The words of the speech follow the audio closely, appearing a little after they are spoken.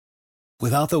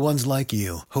Without the ones like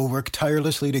you, who work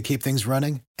tirelessly to keep things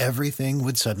running, everything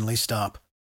would suddenly stop.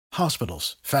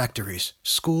 Hospitals, factories,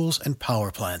 schools, and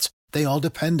power plants, they all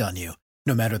depend on you.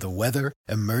 No matter the weather,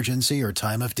 emergency, or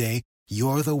time of day,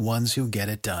 you're the ones who get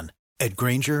it done. At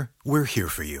Grainger, we're here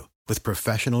for you with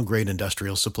professional-grade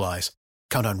industrial supplies.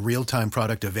 Count on real-time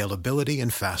product availability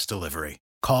and fast delivery.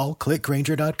 Call, click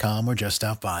Grainger.com, or just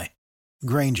stop by.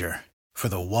 Grainger, for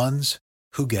the ones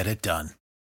who get it done.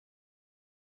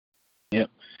 Yep.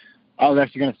 I was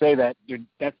actually going to say that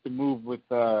that's the move with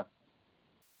Teslas.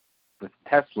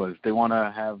 They want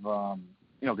to have,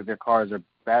 because their cars are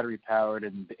battery powered,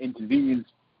 and the inconvenience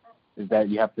is that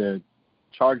you have to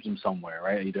charge them somewhere,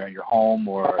 right? Either at your home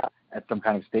or at some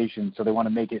kind of station. So they want to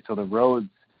make it so the roads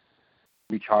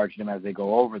recharge them as they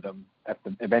go over them at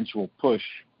the eventual push.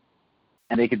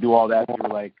 And they can do all that through,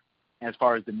 like, as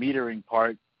far as the metering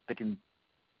part, they can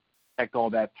detect all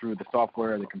that through the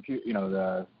software, the computer,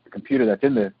 the computer that's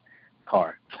in the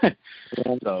car.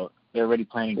 So they're already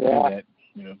planning to do that,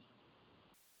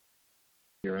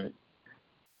 You're right.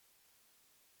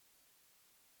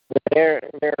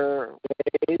 They're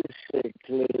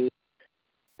basically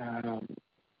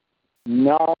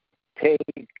not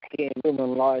taking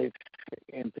human life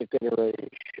into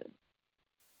consideration.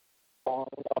 All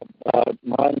about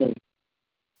money.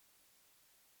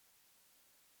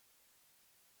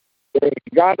 They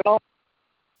got to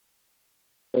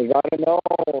know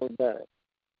that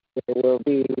there will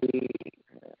be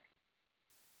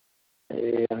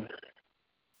a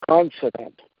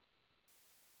consequence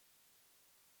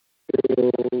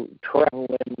to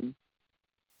traveling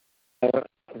a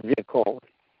vehicle,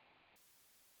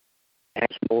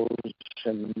 animals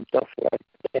and stuff like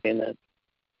that in it,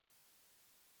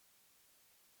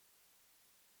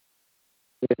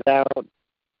 without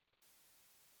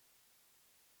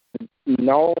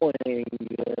knowing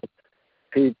that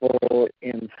people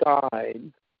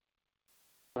inside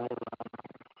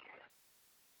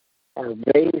are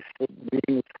basically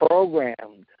being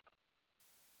programmed.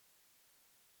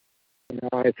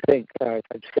 I think I've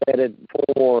said it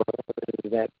before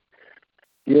that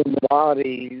human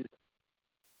bodies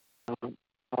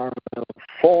are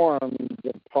formed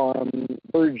upon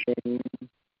merging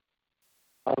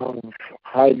of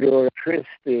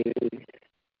hydroelectricity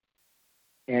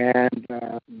and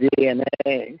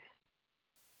DNA,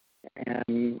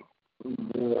 and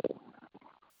the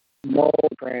mode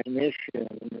of transmission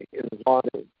is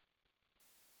water.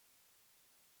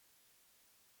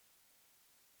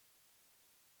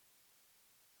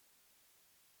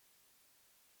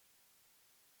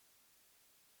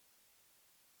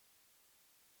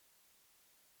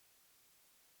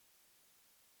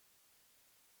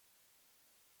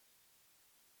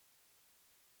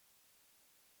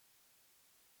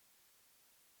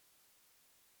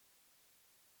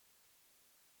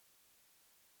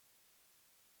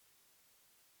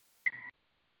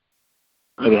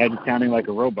 They had you sounding like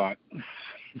a robot.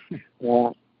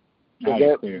 Yeah.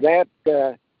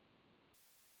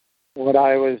 What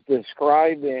I was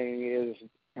describing is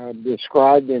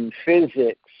described in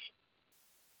physics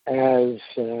as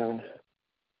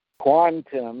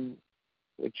quantum,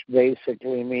 which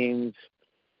basically means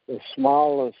the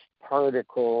smallest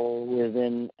particle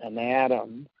within an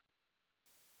atom,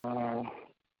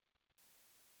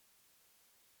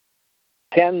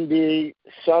 can be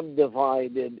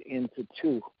subdivided into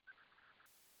two.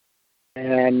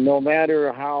 And no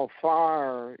matter how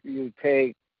far you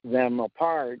take them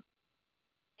apart,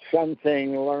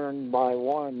 something learned by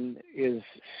one is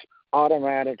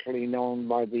automatically known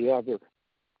by the other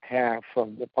half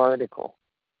of the particle.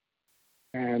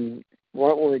 And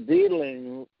what we're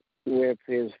dealing with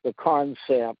is the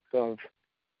concept of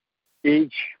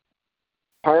each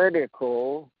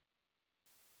particle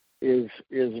is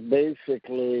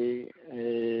basically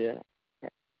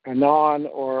an on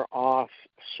or off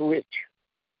switch.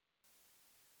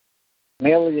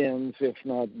 Millions, if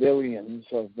not billions,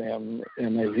 of them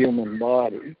in a human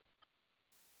body.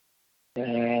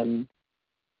 And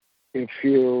if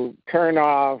you turn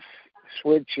off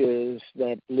switches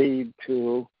that lead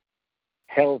to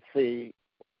healthy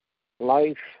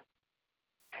life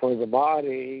for the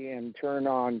body and turn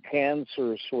on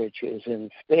cancer switches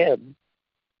instead,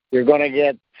 you're going to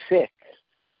get sick.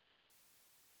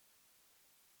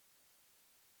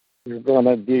 You're going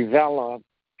to develop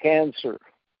cancer.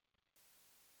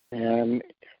 And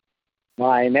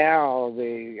by now,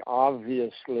 they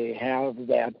obviously have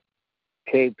that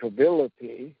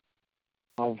capability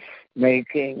of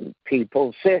making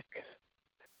people sick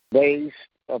based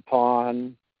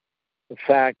upon the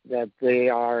fact that they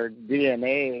are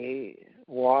DNA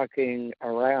walking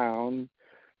around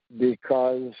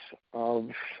because of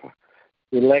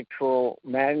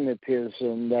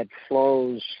electromagnetism that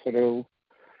flows through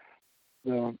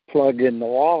the plug in the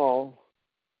wall.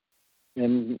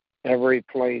 In every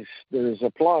place there's a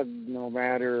plug, no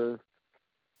matter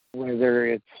whether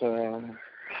it's a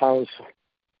house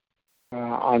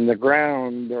on the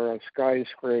ground or a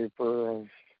skyscraper of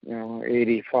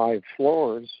 85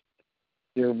 floors.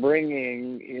 You're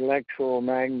bringing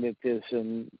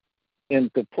electromagnetism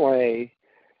into play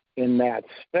in that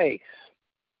space.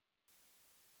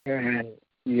 And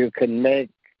you can make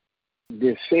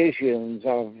decisions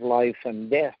of life and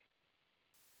death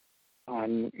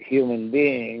on human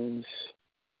beings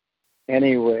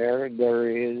anywhere there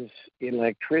is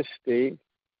electricity,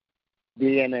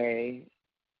 DNA,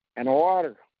 and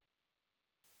water.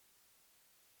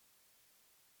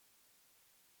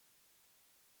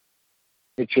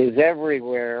 Which is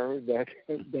everywhere that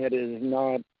is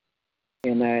not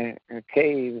in a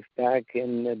cave back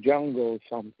in the jungle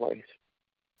someplace.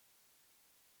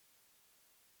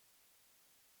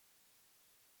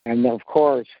 And of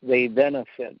course, they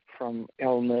benefit from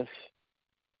illness.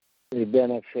 They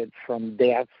benefit from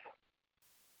death.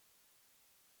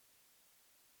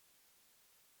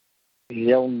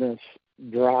 The illness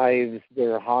drives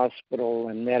their hospital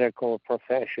and medical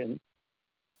profession.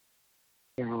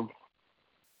 The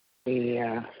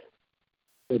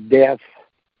death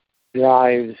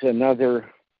drives another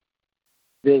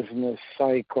business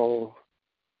cycle,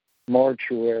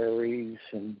 mortuaries,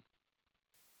 and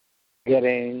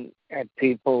getting at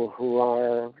people who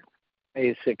are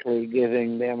basically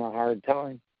giving them a hard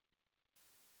time.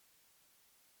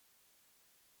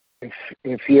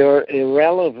 If you're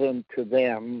irrelevant to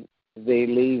them, they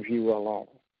leave you alone.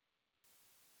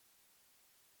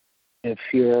 If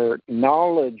you're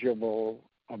knowledgeable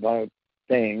about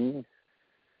things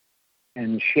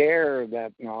and share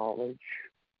that knowledge,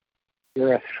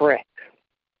 you're a threat.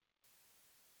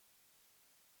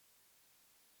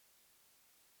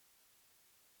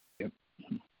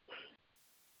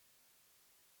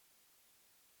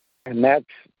 And that's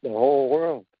the whole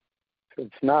world. So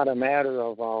it's not a matter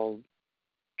of I'll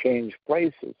change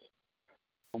places,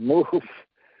 I'll move,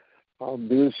 I'll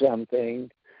do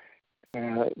something.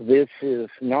 This is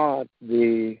not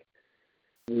the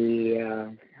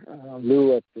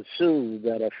Lou at the Sioux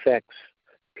that affects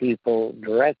people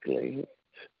directly. It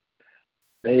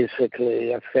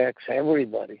basically affects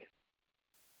everybody.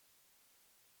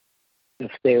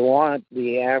 If they want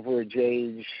the average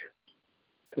age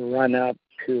to run up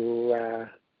to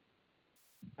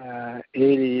 80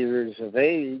 years of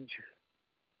age,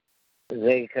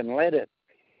 they can let it,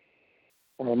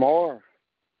 or more.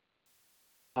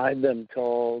 I've been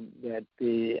told that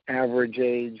the average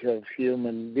age of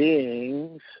human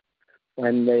beings,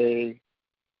 when they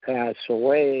pass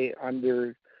away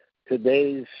under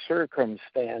today's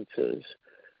circumstances,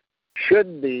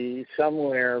 should be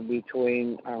somewhere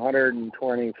between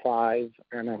 125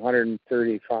 and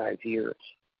 135 years,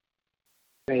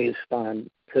 based on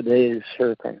today's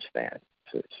circumstances.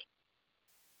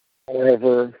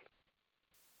 However,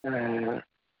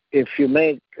 if you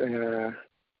make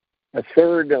a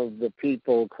third of the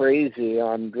people crazy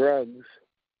on drugs,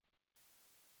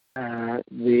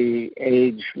 the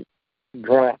age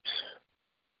drops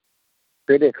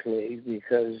critically,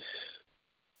 because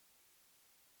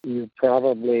you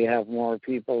probably have more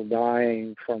people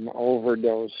dying from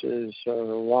overdoses or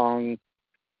long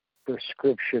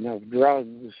prescription of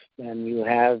drugs than you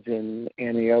have in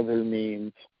any other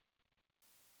means.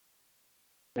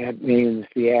 That means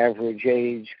the average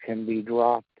age can be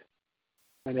dropped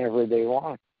whenever they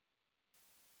want.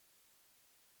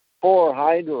 For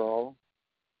hydro,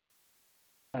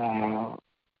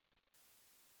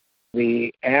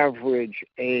 the average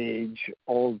age,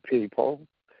 old people,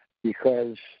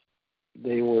 because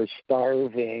they were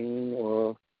starving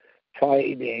or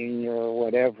fighting or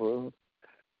whatever,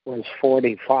 was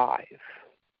 45.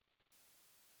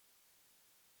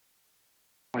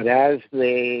 But as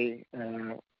they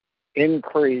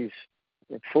increased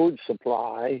the food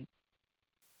supply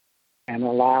and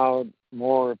allowed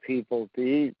more people to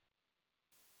eat,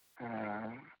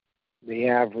 the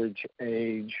average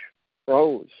age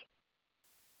rose.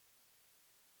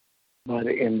 But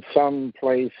in some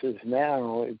places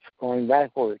now, it's going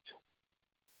backwards.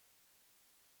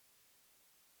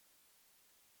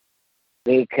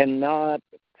 They cannot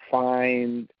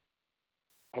find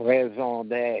raison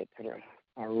d'être,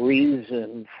 a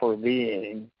reason for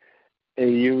being a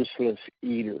useless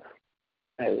eater,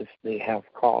 as they have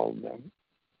called them.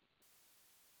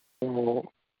 So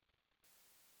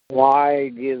why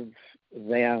give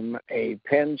them a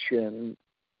pension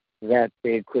that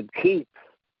they could keep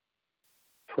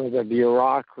for the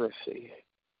bureaucracy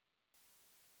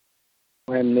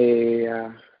when they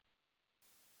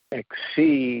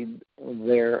exceed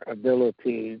their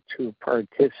ability to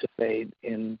participate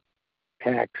in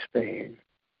tax paying.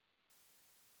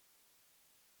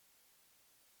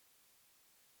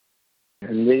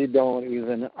 And they don't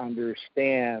even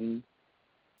understand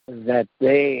that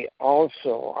they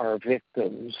also are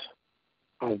victims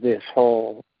of this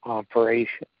whole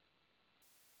operation.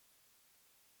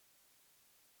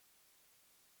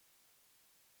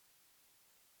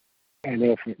 And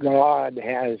if God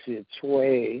has its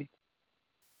way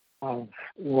of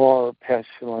war,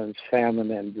 pestilence,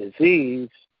 famine, and disease,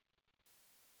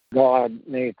 God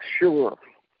makes sure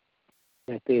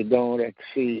that they don't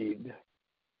exceed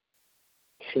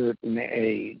certain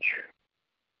age.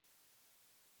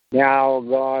 Now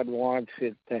God wants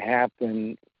it to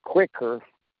happen quicker,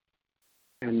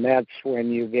 and that's when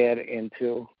you get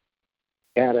into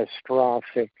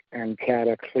catastrophic and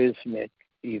cataclysmic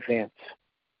events,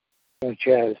 such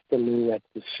as the Lou at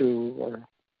the Sioux, or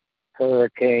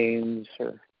hurricanes,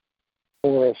 or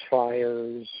forest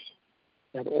fires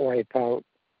that wipe out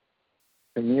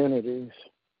communities.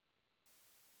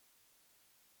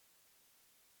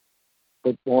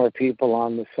 Put more people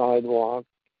on the sidewalk,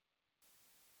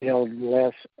 build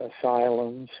less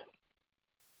asylums.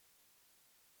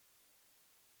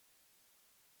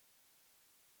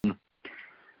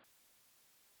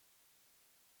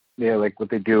 Yeah, like what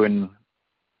they do in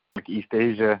like East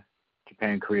Asia,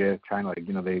 Japan, Korea, China, like,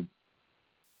 they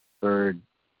preferred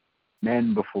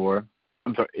men before.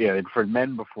 They preferred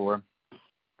men before.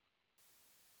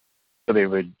 So they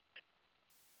would,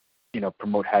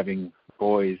 promote having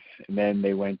boys, and then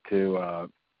they went to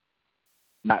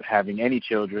not having any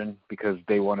children because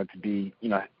they wanted to be,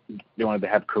 they wanted to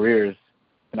have careers.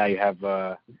 And now you have,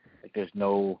 there's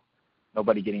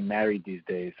nobody getting married these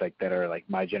days, like that are like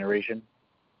my generation.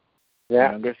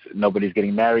 Yeah. Youngest. Nobody's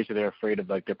getting married, so they're afraid of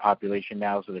like their population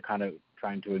now. So they're kind of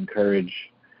trying to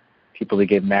encourage people to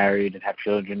get married and have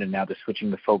children. And now they're switching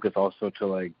the focus also to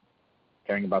like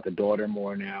caring about the daughter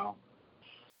more now.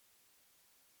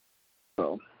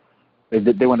 So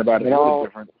they went about it a little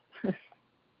different.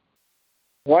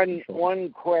 One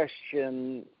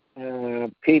question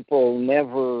people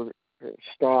never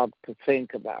stop to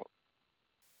think about: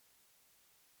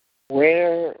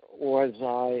 where was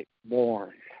I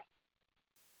born?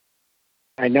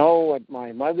 I know what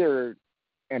my mother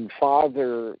and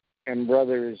father and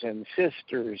brothers and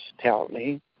sisters tell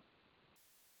me,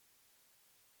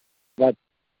 but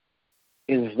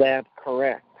is that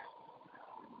correct?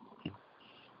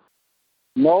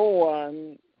 No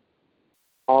one,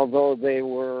 although they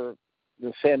were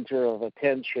the center of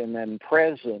attention and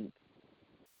present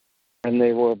when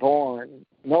they were born,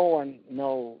 no one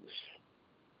knows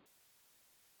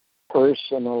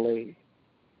personally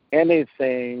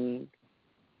anything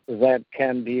that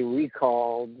can be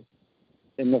recalled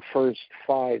in the first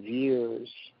 5 years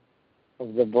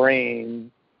of the brain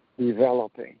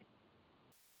developing.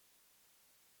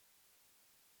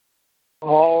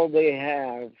 All they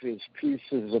have is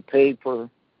pieces of paper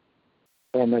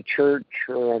from a church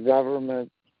or a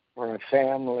government or a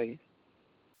family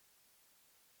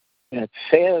that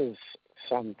says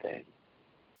something,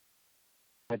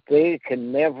 but they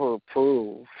can never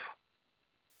prove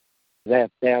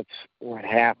that that's what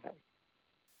happened.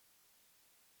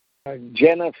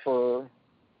 Jennifer,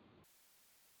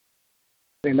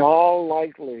 in all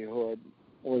likelihood,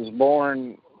 was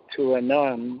born to a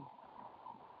nun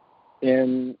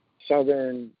in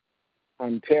southern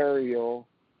Ontario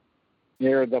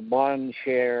near the Bon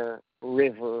Cher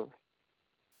River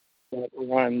that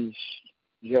runs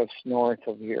just north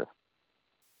of here.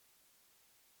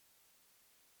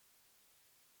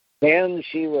 Then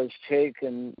she was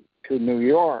taken to New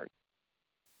York,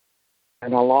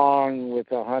 and along with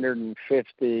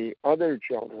 150 other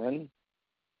children,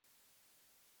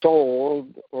 sold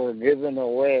or given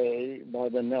away by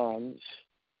the nuns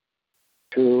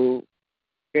to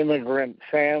immigrant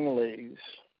families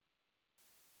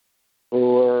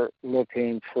who were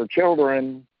looking for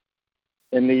children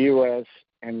in the U.S.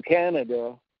 and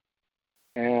Canada,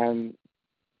 and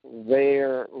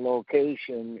their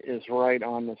location is right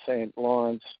on the St.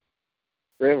 Lawrence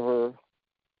River,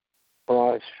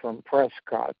 across from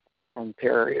Prescott,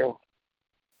 Ontario.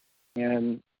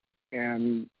 And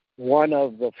one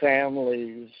of the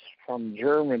families from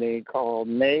Germany called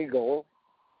Nagel,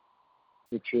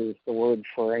 which is the word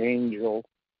for angel,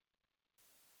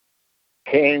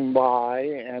 came by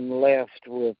and left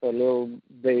with a little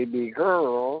baby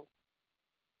girl,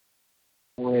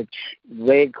 which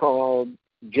they called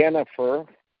Jennifer,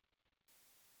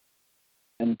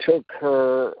 and took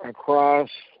her across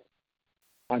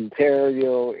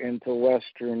Ontario into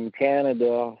Western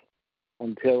Canada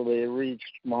until they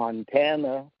reached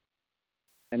Montana,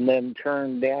 and then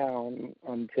turned down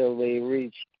until they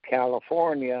reached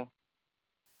California,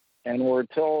 and were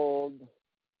told,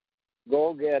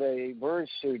 go get a birth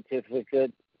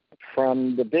certificate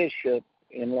from the bishop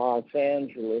in Los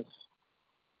Angeles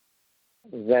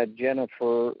that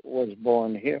Jennifer was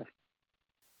born here.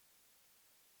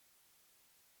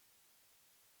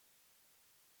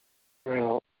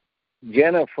 Well,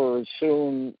 Jennifer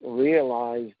soon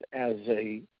realized as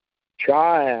a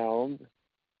child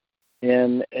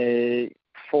in a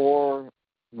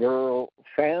 4-girl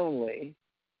family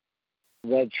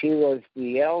that she was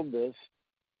the eldest,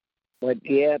 but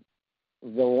yet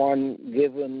the one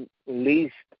given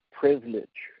least privilege,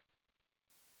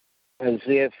 as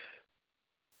if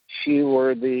she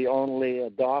were the only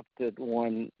adopted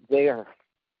one there.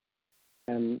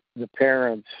 And the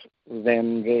parents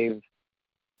then gave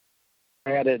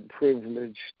added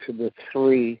privilege to the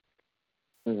 3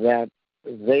 that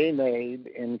they made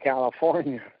in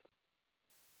California.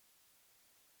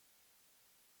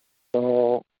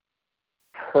 So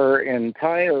her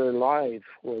entire life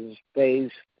was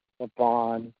based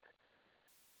upon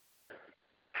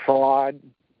fraud,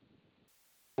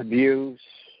 abuse,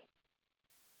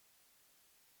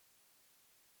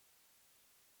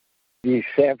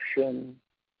 deception,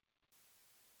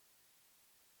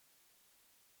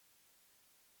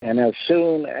 and as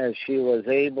soon as she was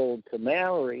able to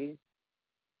marry,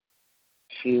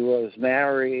 she was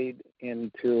married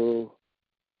into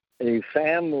a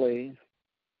family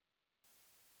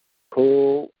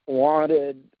who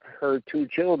wanted her 2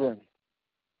 children,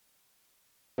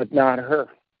 but not her.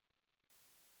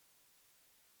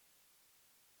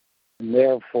 And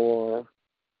therefore,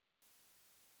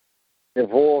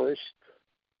 divorced,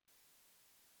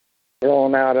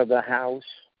 thrown out of the house,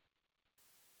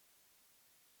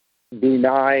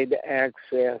 denied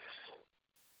access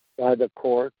by the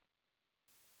court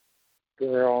to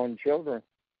her own children.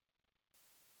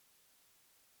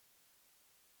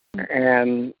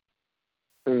 And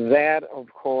that, of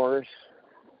course,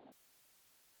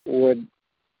 would,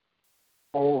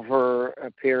 over a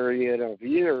period of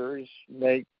years,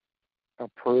 make a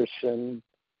person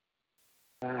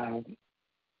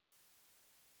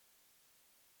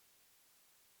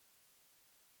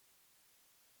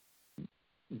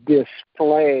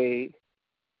display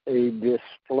a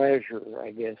displeasure,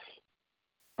 I guess,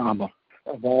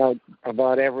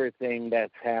 about everything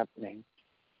that's happening,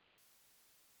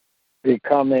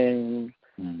 becoming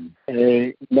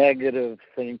a negative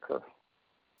thinker.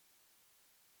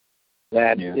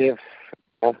 That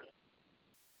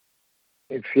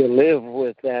if you live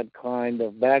with that kind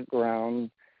of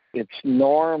background, it's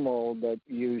normal that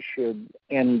you should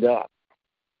end up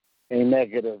a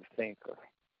negative thinker.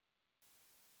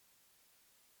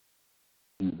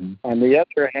 Mm-hmm. On the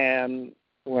other hand,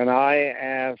 when I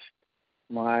asked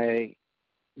my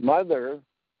mother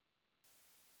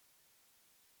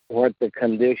what the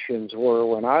conditions were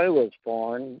when I was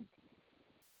born,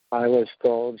 I was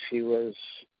told she was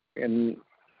in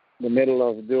the middle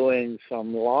of doing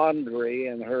some laundry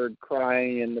and heard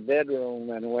crying in the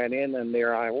bedroom and went in, and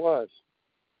there I was.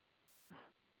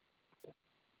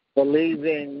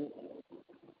 Believing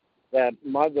that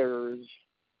mothers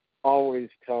always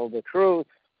tell the truth,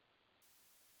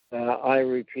 I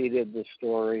repeated the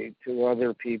story to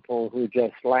other people who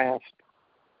just laughed.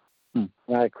 And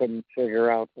I couldn't figure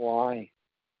out why.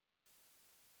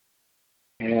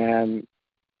 And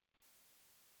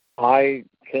I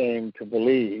came to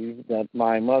believe that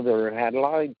my mother had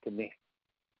lied to me.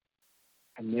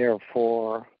 And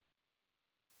therefore,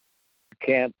 I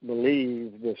can't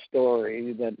believe the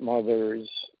story that mothers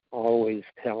always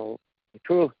tell the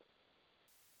truth.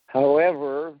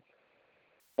 However,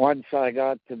 once I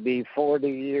got to be 40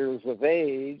 years of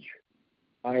age,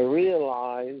 I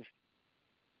realized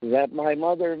that my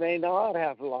mother may not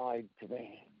have lied to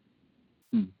me.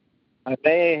 I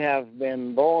may have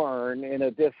been born in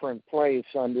a different place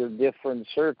under different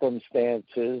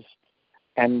circumstances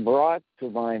and brought to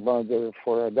my mother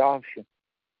for adoption.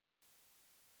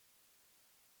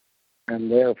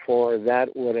 And therefore,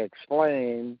 that would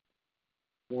explain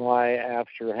why,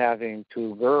 after having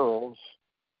 2 girls,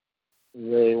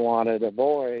 they wanted a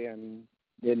boy and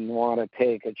didn't want to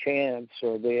take a chance,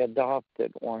 so they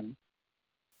adopted one.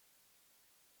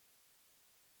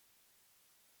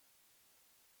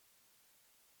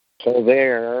 So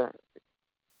there,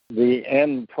 the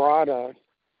end product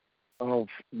of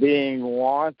being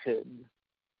wanted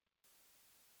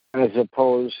as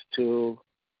opposed to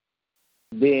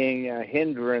being a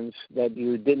hindrance that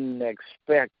you didn't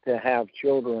expect to have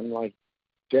children, like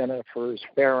Jennifer's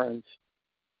parents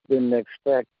didn't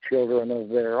expect children of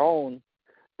their own,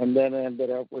 and then ended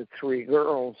up with 3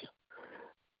 girls.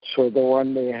 So the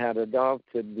one they had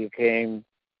adopted became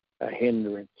a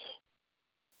hindrance.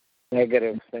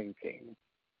 Negative thinking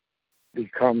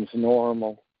becomes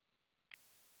normal.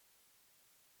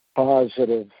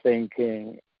 Positive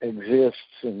thinking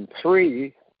exists in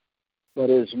 3, but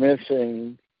is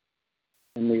missing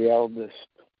in the eldest.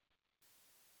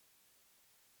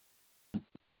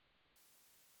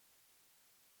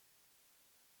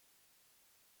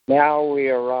 Now we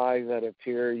arrive at a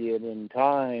period in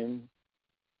time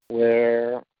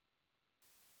where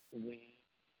the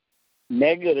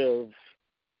negative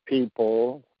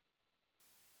people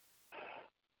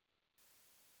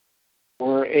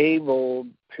were able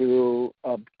to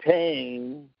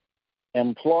obtain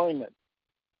employment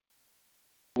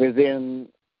within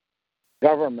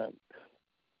government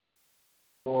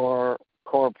or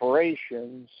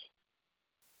corporations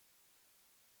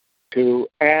to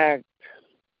act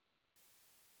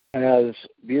as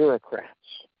bureaucrats.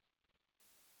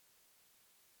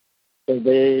 So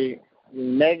the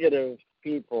negative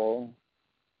people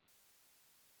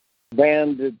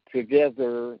banded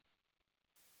together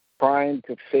trying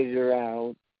to figure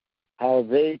out how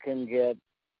they can get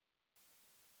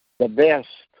the best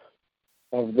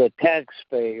of the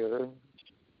taxpayer,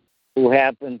 who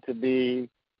happen to be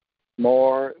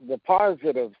more the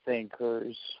positive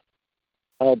thinkers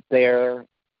out there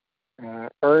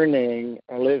earning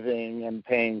a living and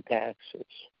paying taxes.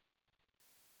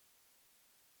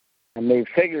 And they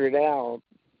figured out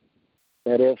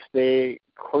that if they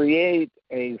create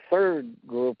a third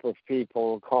group of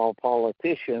people called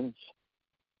politicians,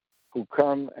 who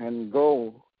come and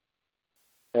go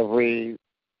every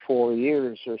 4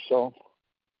 years or so,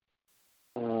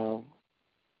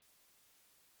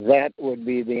 that would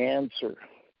be the answer.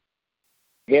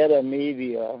 Get a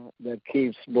media that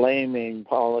keeps blaming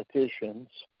politicians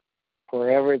for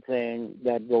everything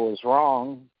that goes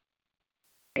wrong,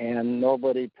 and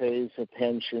nobody pays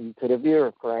attention to the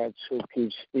bureaucrats who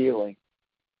keep stealing.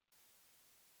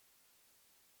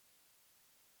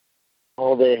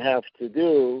 All they have to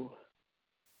do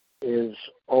is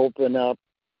open up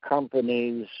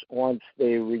companies once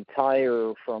they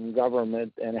retire from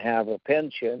government and have a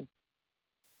pension.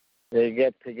 They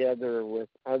get together with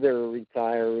other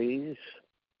retirees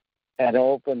and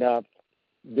open up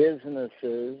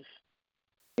businesses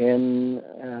in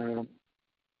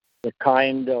the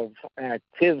kind of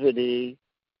activity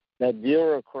that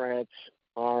bureaucrats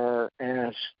are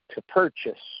asked to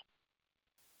purchase,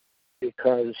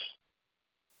 because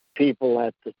people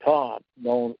at the top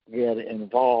don't get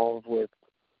involved with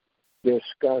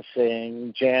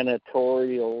discussing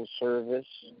janitorial service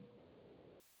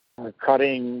or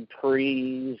cutting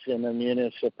trees in a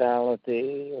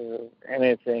municipality or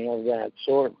anything of that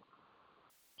sort.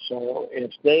 So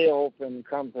if they open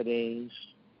companies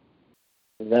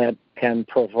that can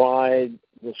provide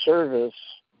the service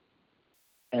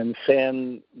and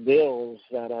send bills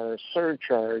that are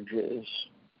surcharges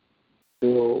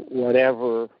to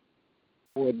whatever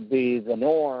would be the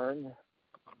norm,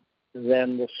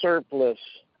 then the surplus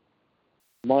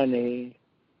money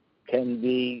can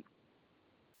be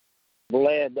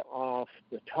bled off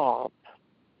the top,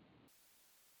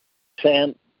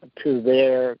 sent to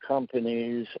their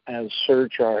companies as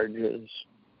surcharges,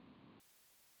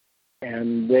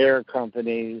 and their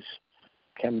companies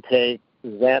can take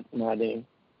that money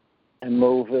and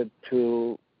move it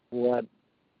to what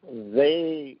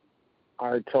they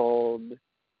are told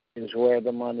is where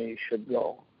the money should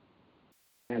go,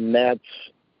 and that's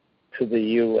to the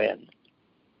UN.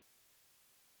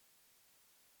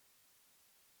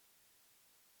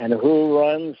 And who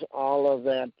runs all of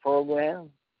that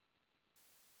program?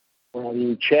 Well,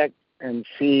 you check and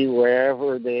see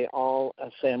wherever they all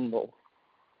assemble.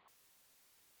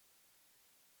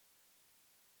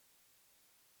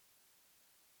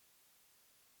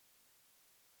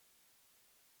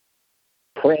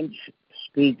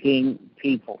 French-speaking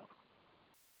people.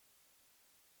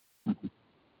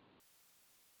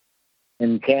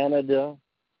 In Canada,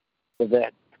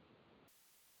 Quebec.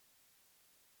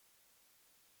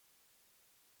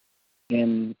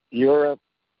 In Europe,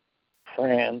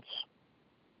 France.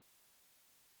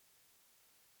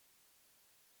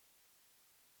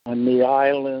 On the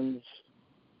islands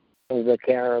of the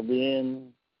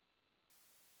Caribbean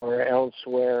or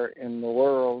elsewhere in the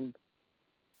world,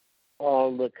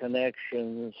 all the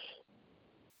connections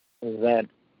that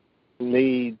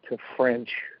lead to French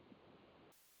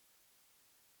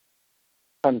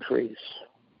countries.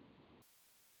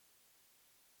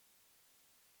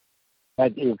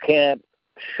 But you can't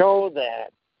show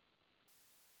that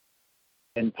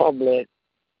in public.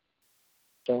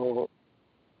 So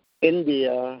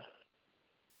India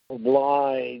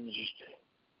obliged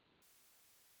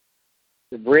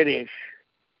the British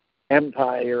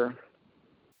Empire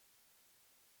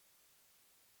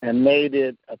and made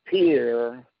it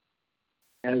appear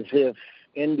as if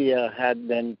India had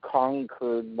been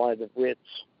conquered by the Brits.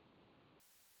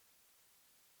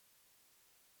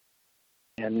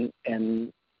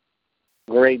 And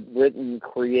Great Britain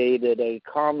created a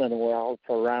commonwealth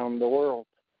around the world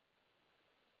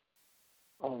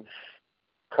of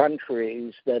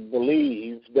countries that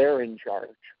believe they're in charge.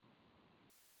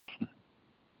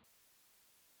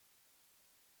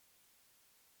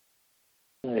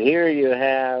 Now, here you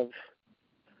have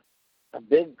a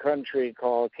big country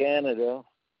called Canada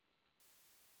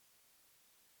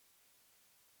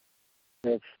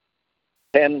with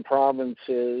 10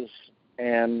 provinces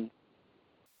and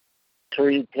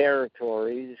 3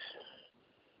 territories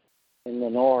in the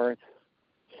north.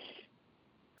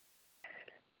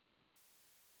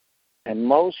 And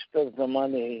most of the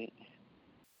money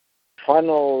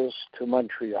funnels to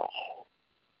Montreal.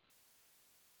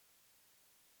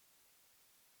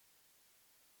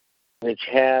 Which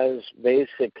has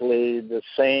basically the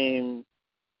same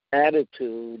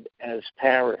attitude as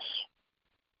Paris.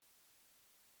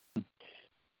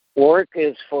 Work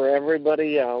is for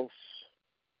everybody else.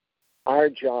 Our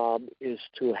job is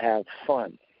to have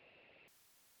fun.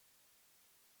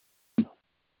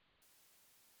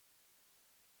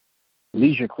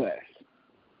 Leisure class.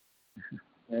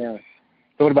 Yeah.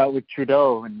 So what about with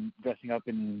Trudeau and dressing up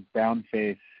in brown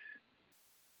face,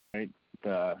 right?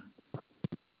 Didn't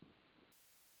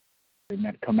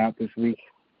that come out this week?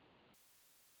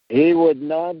 He would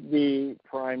not be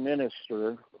prime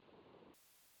minister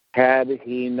had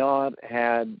he not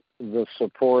had the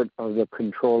support of the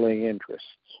controlling interests.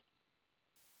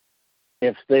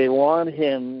 If they want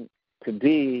him to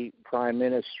be prime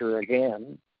minister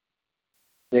again,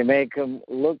 they make him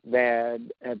look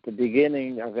bad at the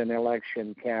beginning of an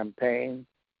election campaign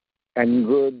and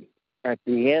good at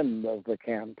the end of the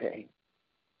campaign.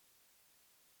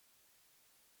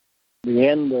 The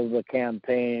end of the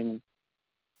campaign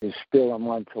is still a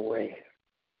month away.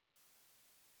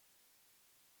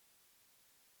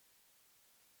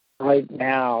 Right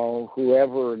now,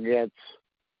 whoever gets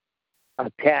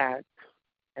attacked,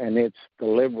 and it's the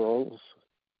Liberals,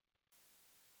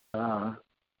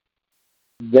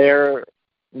 they're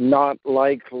not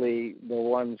likely the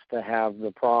ones to have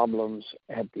the problems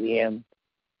at the end,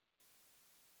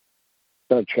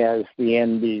 such as the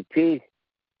NDP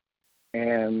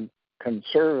and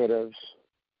Conservatives.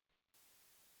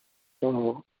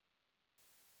 So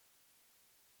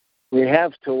we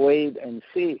have to wait and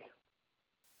see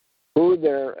who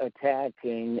they're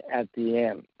attacking at the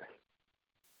end.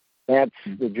 That's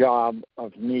the job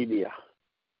of media.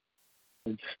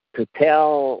 It's to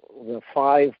tell the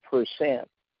 5%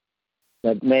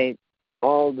 that make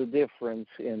all the difference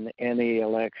in any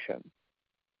election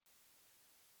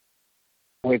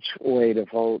which way to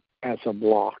vote as a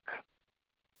bloc.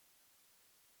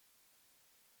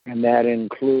 And that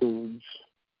includes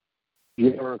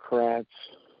bureaucrats,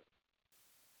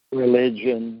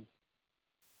 religion,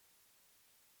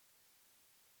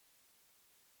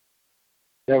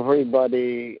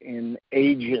 everybody in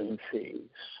agencies,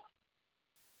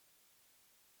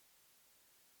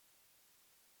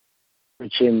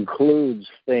 which includes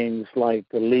things like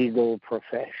the legal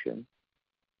profession.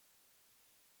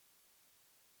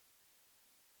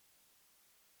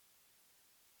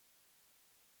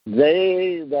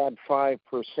 They, that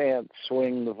 5%,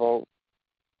 swing the vote.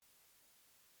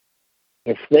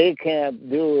 If they can't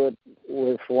do it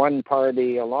with one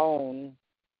party alone,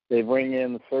 they bring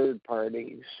in third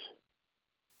parties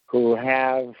who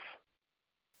have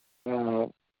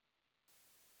an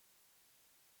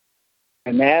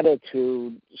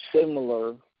attitude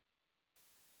similar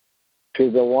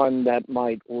to the one that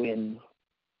might win.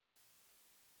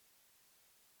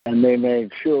 And they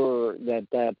make sure that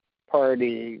that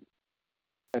party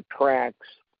attracts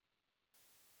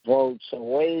votes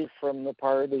away from the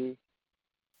party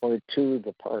or to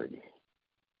the party.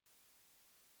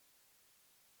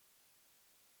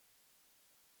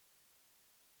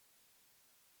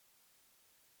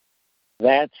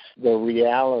 That's the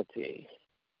reality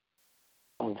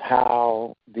of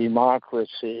how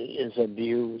democracy is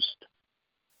abused.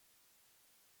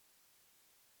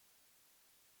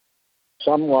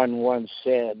 Someone once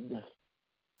said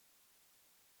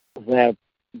that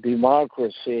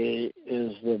democracy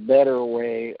is the better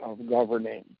way of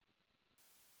governing.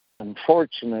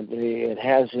 Unfortunately, it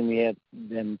hasn't yet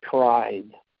been tried.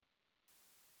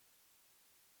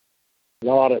 A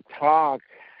lot of talk,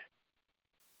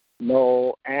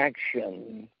 no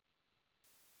action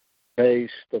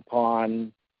based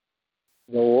upon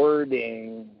the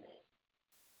wording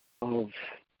of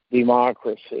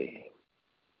democracy,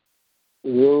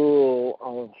 rule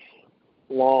of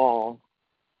law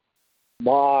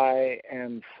by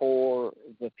and for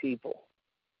the people.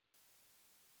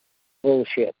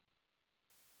 Bullshit.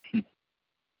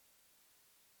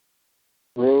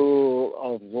 Rule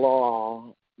of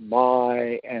law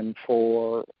by and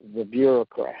for the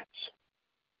bureaucrats.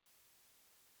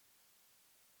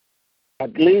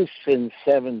 At least since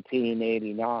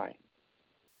 1789.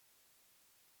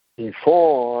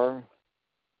 Before,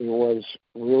 it was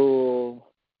rule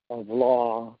of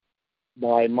law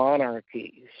by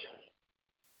monarchies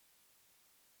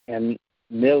and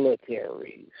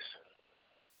militaries.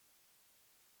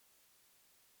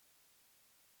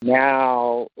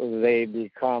 Now they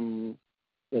become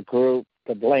the group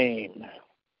to blame.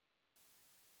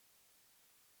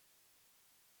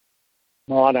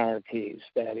 Monarchies,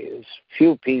 that is.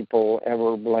 Few people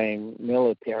ever blame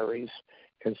militaries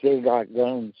because they got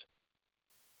guns.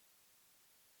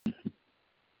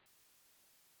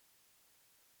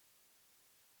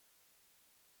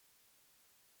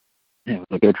 Yeah,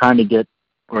 like they're trying to get,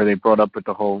 or they brought up with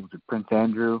the whole Prince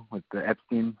Andrew with the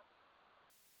Epstein.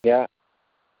 Yeah.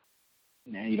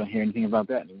 Now you don't hear anything about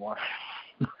that anymore.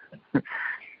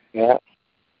 Yeah.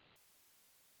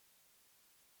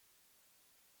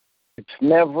 It's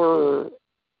never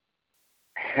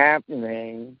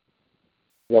happening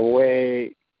the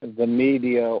way the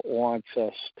media wants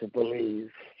us to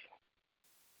believe.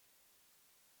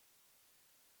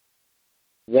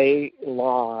 They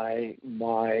lie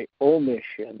by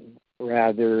omission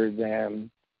rather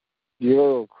than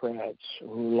bureaucrats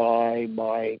who lie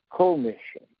by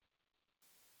commission.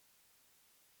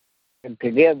 And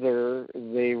together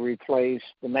they replace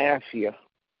the mafia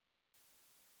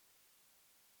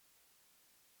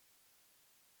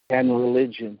and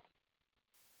religion,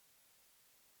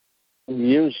 who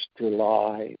used to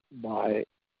lie by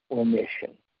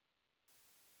omission.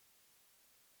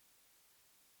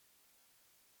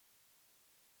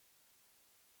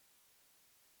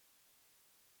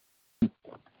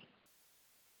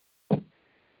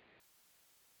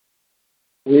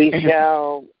 We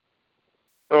shall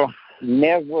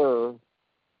never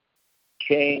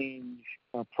change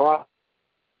a process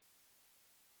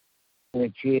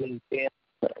which is in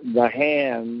the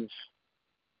hands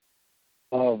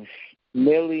of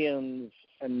millions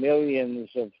and millions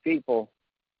of people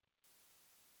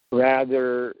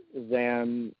rather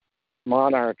than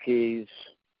monarchies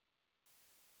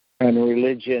and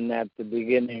religion at the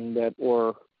beginning that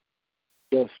were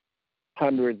just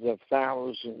hundreds of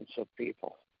thousands of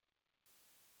people.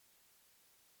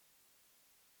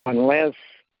 Unless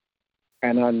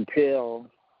and until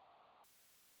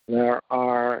there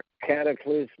are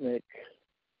cataclysmic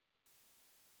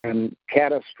and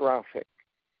catastrophic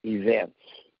events,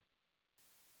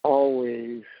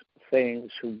 always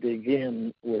things who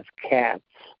begin with cats,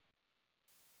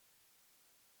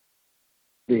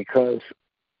 because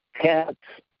cats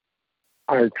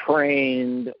are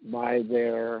trained by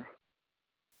their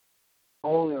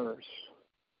owners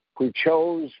who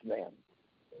chose them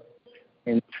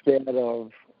instead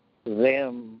of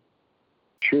them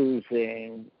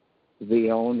choosing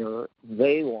the owner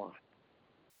they want.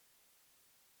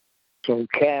 So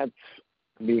cats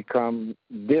become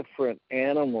different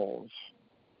animals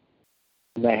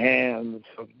in the hands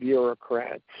of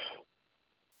bureaucrats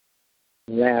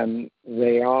than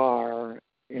they are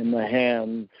in the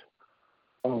hands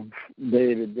of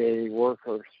day-to-day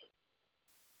workers.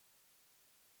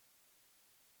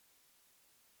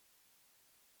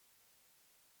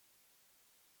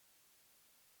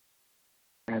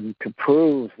 And to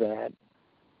prove that,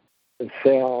 the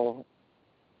cell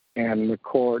and the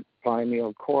court,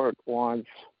 pineal court, wants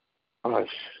us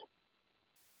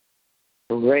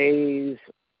to raise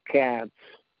cats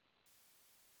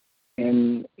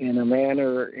in a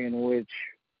manner in which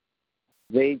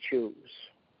they choose.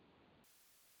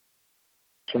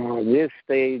 So at this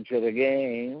stage of the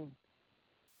game,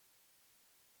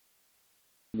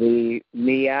 the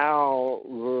meow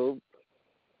group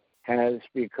has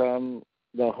become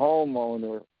the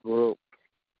homeowner group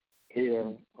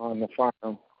here on the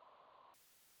farm.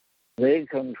 They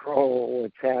control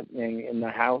what's happening in the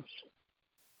house.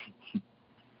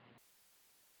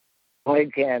 I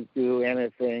can't do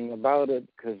anything about it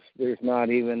because there's not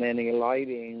even any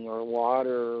lighting or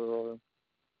water or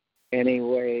any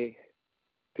way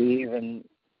to even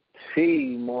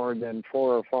see more than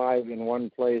 4 or 5 in one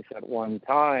place at one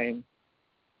time.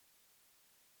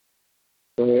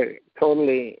 They're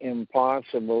totally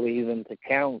impossible even to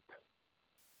count.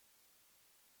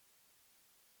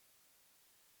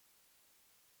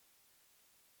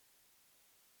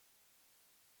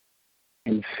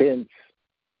 And since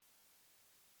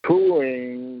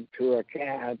cooing to a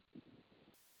cat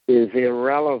is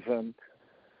irrelevant,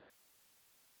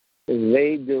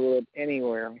 they do it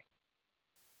anywhere.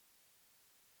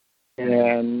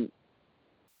 And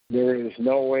there is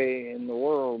no way in the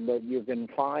world that you can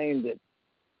find it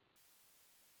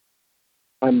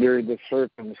under the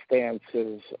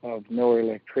circumstances of no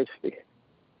electricity.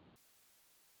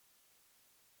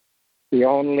 The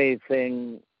only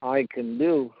thing I can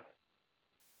do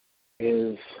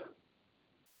is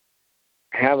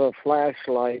have a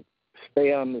flashlight,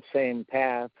 stay on the same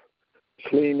path,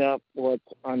 clean up what's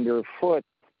underfoot,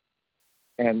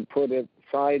 and put it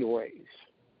sideways.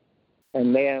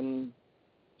 And then,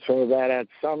 so that at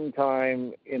some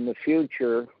time in the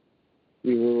future,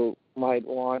 you might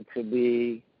want to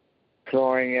be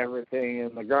throwing everything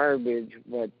in the garbage,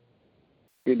 but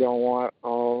you don't want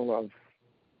all of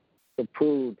the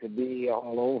poo to be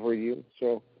all over you.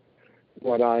 So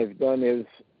what I've done is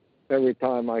every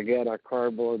time I get a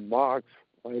cardboard box,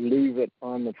 I leave it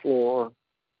on the floor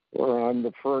or on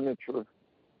the furniture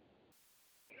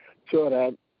so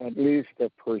that at least a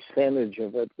percentage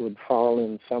of it would fall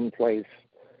in some place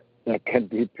that can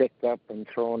be picked up and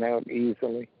thrown out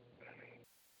easily.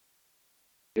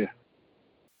 Yeah.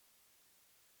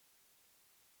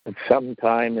 At some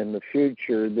time in the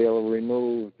future, they'll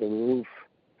remove the roof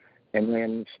and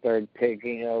then start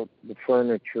taking out the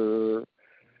furniture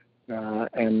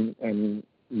and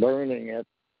burning it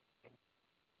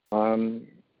on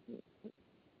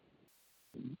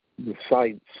the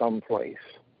site someplace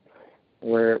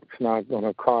where it's not going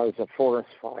to cause a forest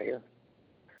fire.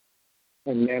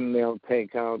 And then they'll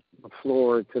take out the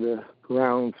floor to the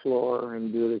ground floor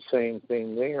and do the same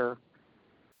thing there,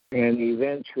 and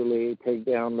eventually take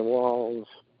down the walls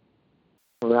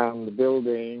around the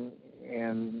building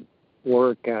and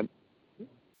work at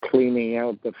cleaning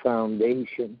out the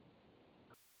foundation.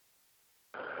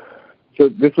 So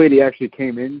this lady actually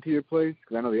came into your place?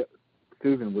 Because I know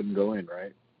Susan wouldn't go in,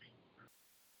 right?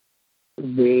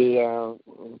 The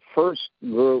first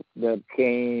group that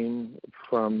came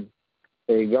from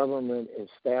a government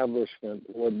establishment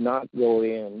would not go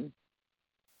in.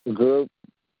 The group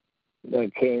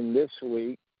that came this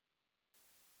week,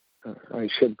 I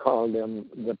should call them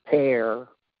the pair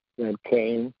that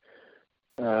came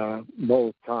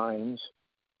both times.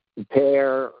 The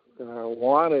pair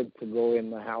wanted to go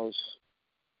in the house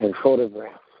and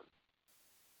photograph,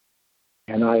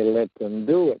 and I let them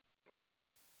do it.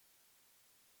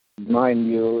 Mind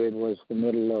you, it was the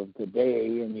middle of the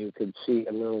day, and you could see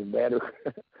a little better.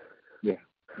 Yeah.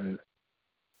 Right.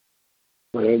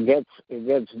 But it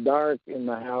gets dark in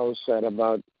the house at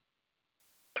about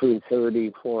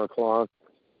 3:30, 4 o'clock,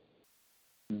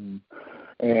 and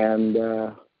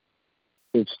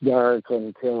it's dark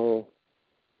until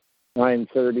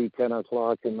 9:30, 10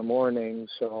 o'clock in the morning.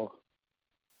 So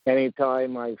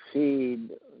anytime I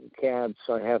feed cats,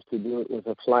 I have to do it with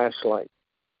a flashlight.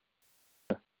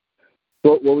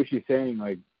 What was she saying?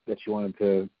 Like that she wanted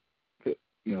to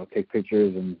take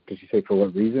pictures, and did she say for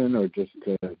what reason, or just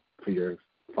for your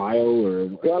file, or?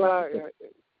 Well,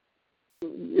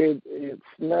 it's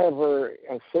never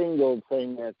a single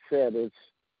thing that's said. It's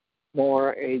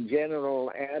more a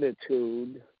general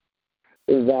attitude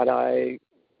that I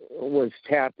was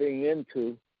tapping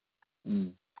into,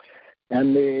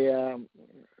 and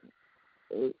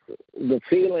the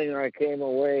feeling I came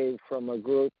away from a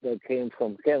group that came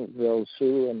from Kentville,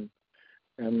 Sue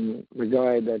and the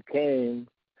guy that came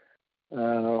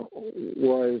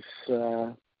was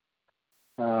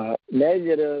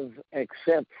negative,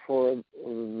 except for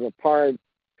the part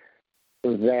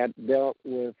that dealt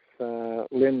with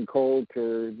Lynn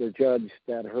Coulter, the judge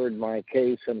that heard my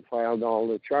case and filed all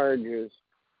the charges,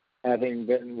 having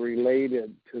been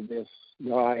related to this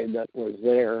guy that was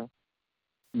there.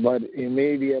 But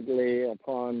immediately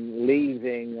upon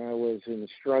leaving, I was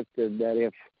instructed that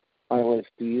if I was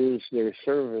to use their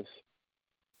service,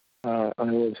 I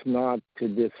was not to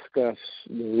discuss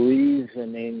the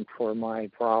reasoning for my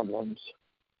problems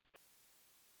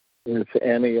with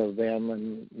any of them.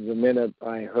 And the minute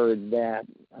I heard that,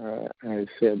 I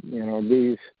said,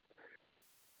 these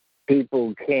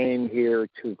people came here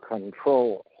to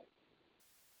control.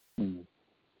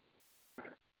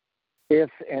 If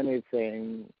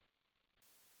anything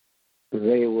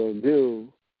they will do,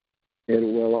 it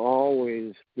will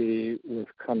always be with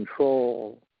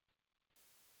control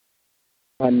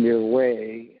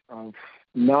underway of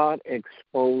not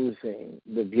exposing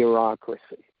the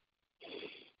bureaucracy.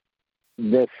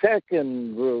 The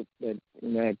second group that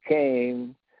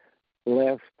came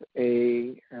left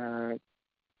a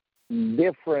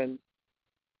different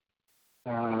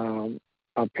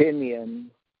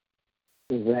opinion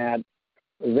that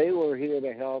they were here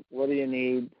to help. What do you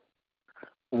need?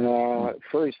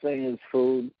 First thing is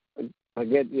food. I'll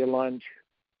get you lunch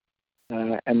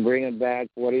and bring it back.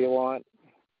 What do you want?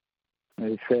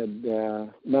 I said,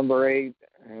 number 8,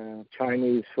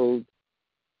 Chinese food,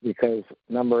 because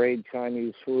number 8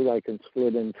 Chinese food I can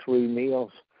split in 3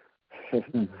 meals.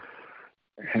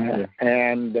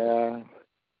 And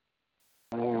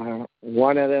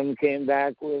one of them came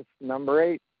back with number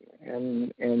 8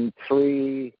 and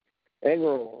 3 egg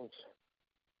rolls.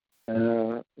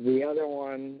 The other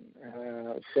one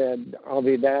said, I'll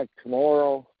be back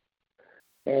tomorrow.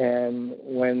 And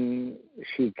when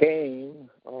she came,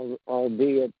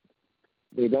 albeit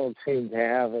they don't seem to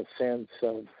have a sense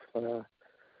of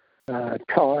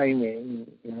timing,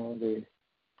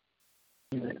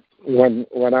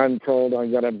 when I'm told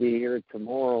I'm going to be here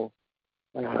tomorrow,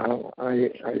 I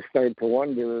start to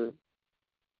wonder,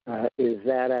 is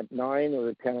that at 9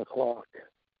 or 10 o'clock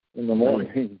in the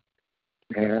morning?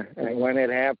 And when it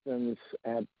happens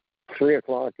at 3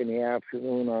 o'clock in the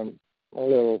afternoon, I'm a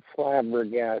little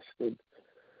flabbergasted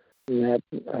that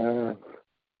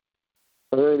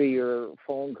earlier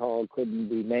phone call couldn't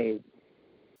be made.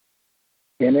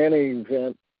 In any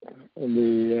event,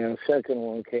 the second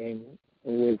one came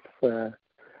with a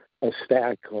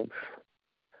stack of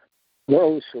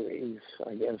groceries,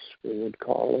 I guess we would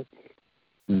call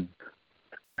it,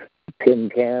 tin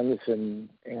cans and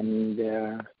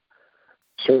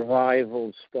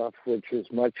survival stuff, which is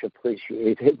much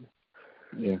appreciated.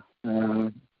 Yeah.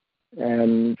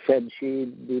 And said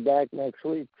she'd be back next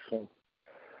week. So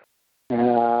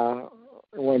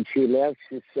when she left,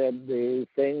 she said the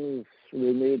things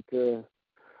we need to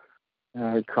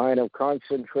kind of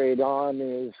concentrate on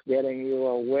is getting you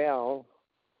a well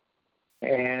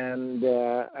and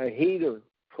a heater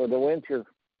for the winter,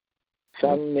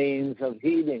 some means of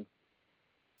heating.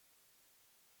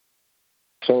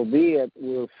 So be it.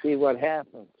 We'll see what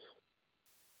happens.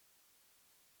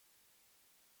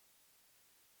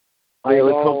 I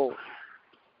know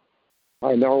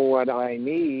what I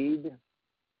need,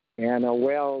 and a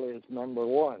well is number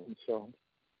 1. So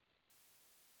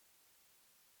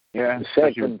the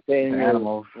second thing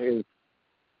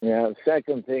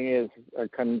is a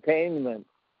containment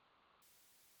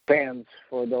fence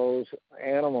for those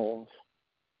animals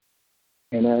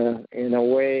in a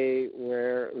way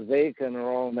where they can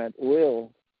roam at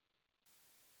will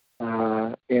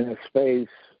in a space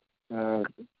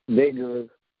bigger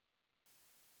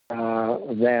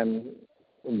than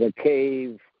the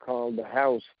cave called the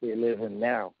house they live in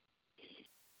now.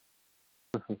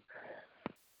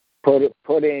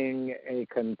 Putting a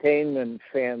containment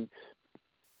fence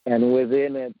and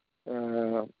within it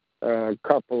a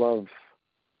couple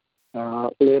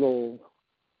of little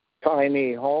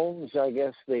tiny homes, I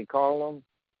guess they call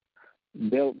them,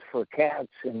 built for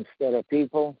cats instead of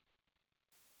people,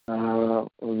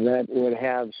 that would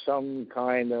have some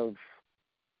kind of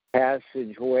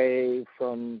passageway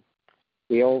from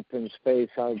the open space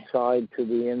outside to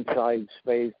the inside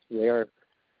space where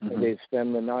they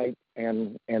spend the night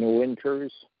and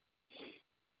winters.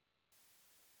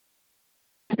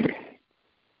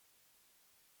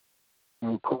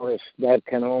 Of course, that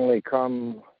can only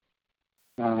come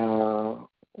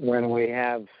when we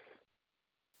have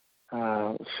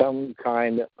some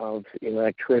kind of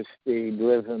electricity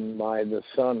driven by the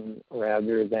sun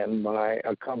rather than by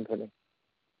a company.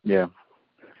 Yeah.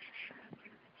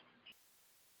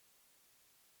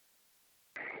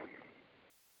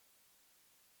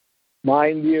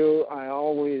 Mind you, I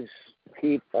always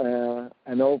keep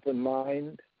an open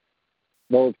mind,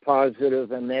 both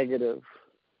positive and negative.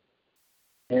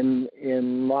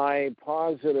 In my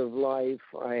positive life,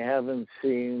 I haven't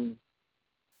seen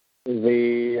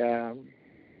the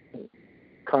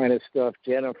kind of stuff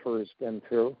Jennifer's been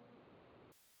through.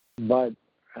 But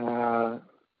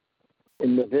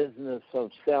in the business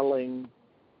of selling,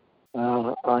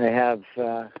 I have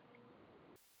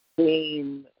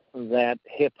seen that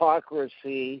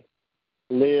hypocrisy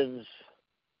lives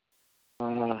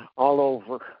all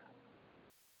over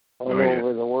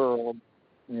the world.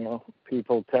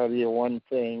 People tell you one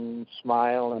thing,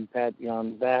 smile and pat you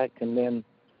on the back, and then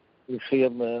you feel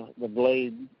the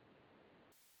blade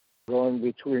going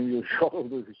between your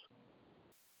shoulders.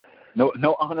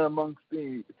 No honor amongst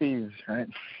thieves, right?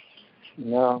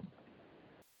 No.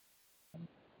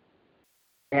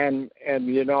 And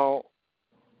you know,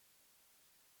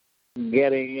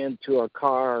 getting into a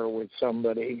car with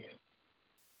somebody,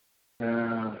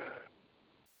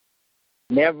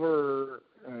 never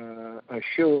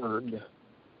assured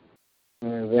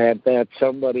that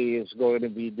somebody is going to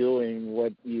be doing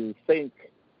what you think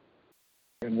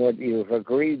and what you've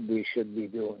agreed we should be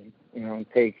doing. You know,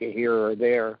 take it here or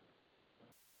there.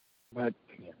 But,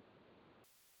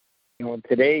 you know,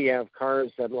 today you have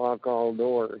cars that lock all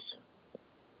doors.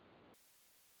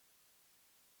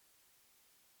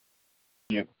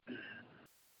 Yep.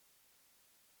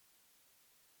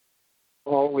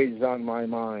 Always on my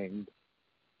mind.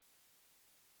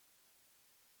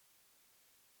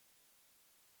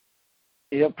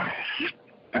 Yep.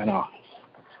 I know.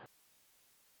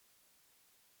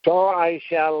 So I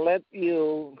shall let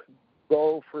you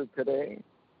go for today.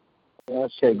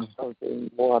 Unless there's something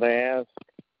you want to ask.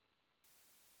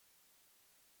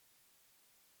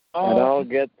 And I'll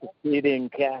get to feeding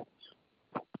cats.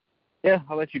 Yeah,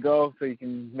 I'll let you go so you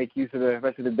can make use of the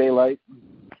rest of the daylight.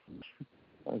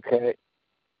 Okay.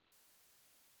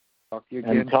 Talk to you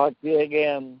again. And talk to you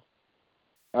again.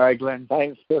 All right, Glenn.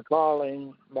 Thanks for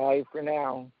calling. Bye for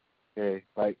now. Okay,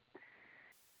 bye.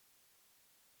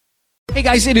 Hey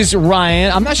guys, it is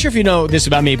Ryan. I'm not sure if you know this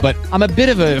about me, but I'm a bit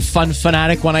of a fun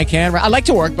fanatic when I can. I like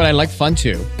to work, but I like fun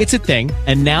too. It's a thing.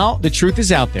 And now the truth is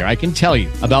out there. I can tell you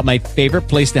about my favorite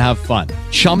place to have fun.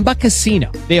 Chumba Casino.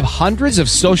 They have hundreds of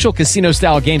social casino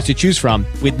style games to choose from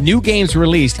with new games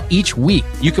released each week.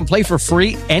 You can play for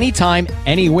free anytime,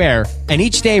 anywhere. And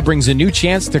each day brings a new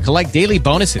chance to collect daily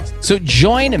bonuses. So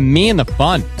join me in the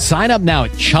fun. Sign up now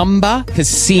at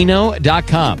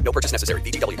ChumbaCasino.com. No purchase necessary.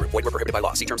 VGW Group. Void where prohibited by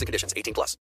law. See terms and conditions. 18+.